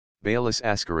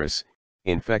Baylisascaris,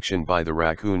 infection by the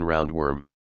raccoon roundworm.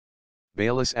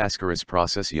 Baylisascaris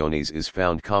processionis is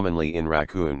found commonly in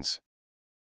raccoons.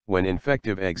 When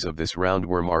infective eggs of this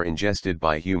roundworm are ingested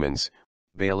by humans,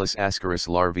 Baylisascaris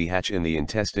larvae hatch in the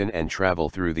intestine and travel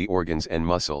through the organs and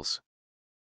muscles.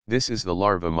 This is the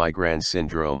larva migrans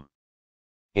syndrome.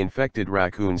 Infected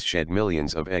raccoons shed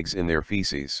millions of eggs in their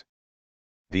feces.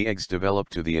 The eggs develop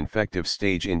to the infective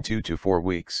stage in 2 to 4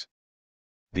 weeks.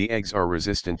 The eggs are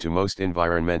resistant to most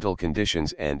environmental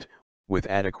conditions and, with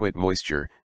adequate moisture,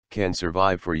 can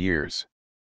survive for years.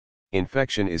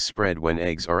 Infection is spread when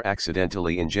eggs are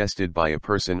accidentally ingested by a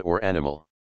person or animal.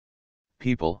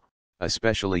 People,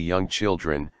 especially young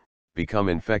children, become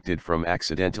infected from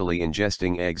accidentally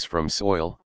ingesting eggs from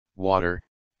soil, water,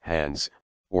 hands,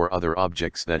 or other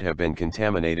objects that have been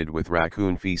contaminated with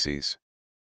raccoon feces.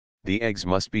 The eggs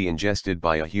must be ingested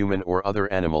by a human or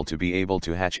other animal to be able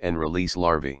to hatch and release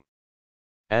larvae.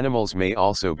 Animals may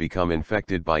also become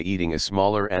infected by eating a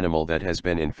smaller animal that has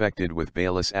been infected with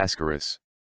Baylisascaris.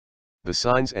 The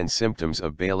signs and symptoms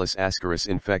of Baylisascaris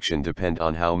infection depend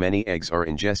on how many eggs are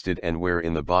ingested and where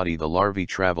in the body the larvae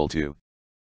travel to.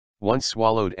 Once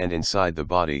swallowed and inside the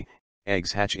body,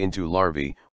 eggs hatch into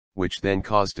larvae, which then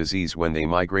cause disease when they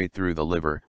migrate through the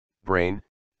liver, brain,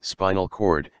 spinal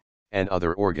cord, and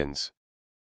other organs.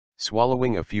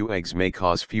 Swallowing a few eggs may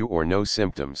cause few or no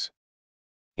symptoms.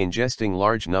 Ingesting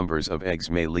large numbers of eggs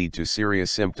may lead to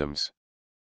serious symptoms.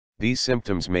 These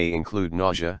symptoms may include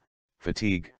nausea,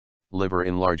 fatigue, liver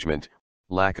enlargement,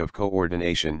 lack of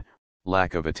coordination,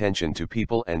 lack of attention to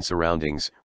people and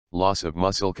surroundings, loss of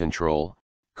muscle control,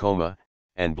 coma,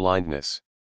 and blindness.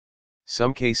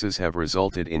 Some cases have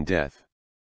resulted in death.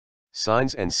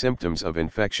 Signs and symptoms of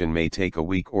infection may take a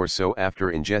week or so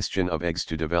after ingestion of eggs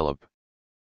to develop.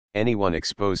 Anyone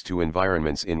exposed to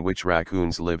environments in which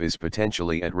raccoons live is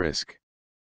potentially at risk.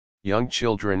 Young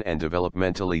children and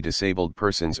developmentally disabled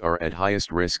persons are at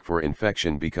highest risk for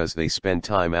infection because they spend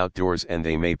time outdoors and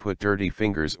they may put dirty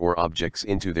fingers or objects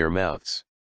into their mouths.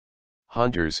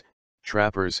 Hunters,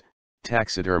 trappers,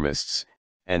 taxidermists,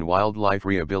 and wildlife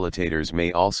rehabilitators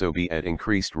may also be at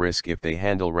increased risk if they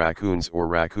handle raccoons or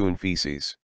raccoon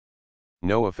feces.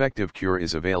 No effective cure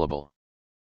is available.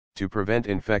 To prevent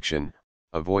infection,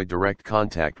 avoid direct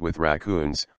contact with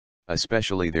raccoons,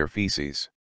 especially their feces.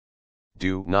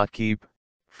 Do not keep,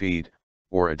 feed,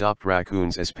 or adopt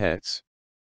raccoons as pets.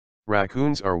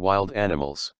 Raccoons are wild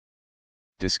animals.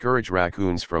 Discourage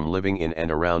raccoons from living in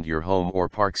and around your home or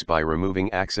parks by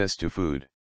removing access to food.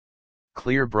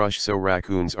 Clear brush so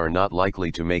raccoons are not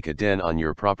likely to make a den on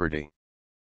your property.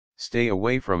 Stay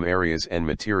away from areas and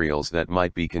materials that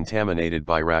might be contaminated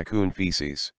by raccoon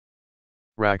feces.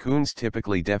 Raccoons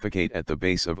typically defecate at the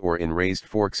base of or in raised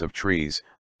forks of trees,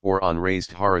 or on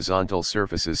raised horizontal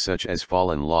surfaces such as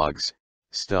fallen logs,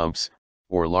 stumps,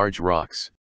 or large rocks.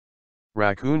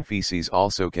 Raccoon feces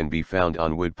also can be found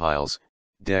on woodpiles,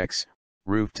 decks,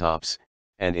 rooftops,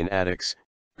 and in attics,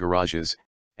 garages,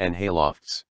 and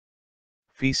haylofts.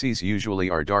 Feces usually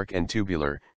are dark and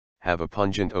tubular, have a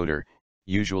pungent odor,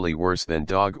 usually worse than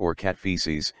dog or cat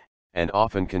feces, and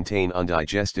often contain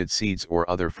undigested seeds or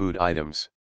other food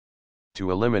items. To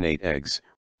eliminate eggs,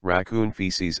 raccoon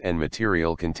feces and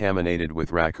material contaminated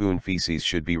with raccoon feces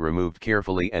should be removed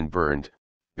carefully and burned,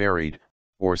 buried,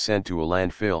 or sent to a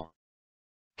landfill.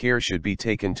 Care should be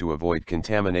taken to avoid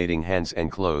contaminating hands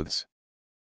and clothes.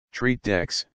 Treat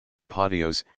decks,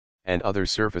 patios, and other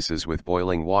surfaces with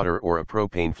boiling water or a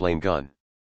propane flame gun.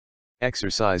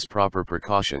 Exercise proper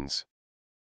precautions.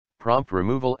 Prompt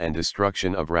removal and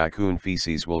destruction of raccoon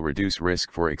feces will reduce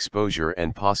risk for exposure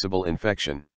and possible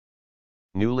infection.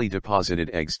 Newly deposited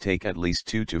eggs take at least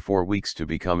 2 to 4 weeks to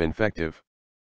become infective.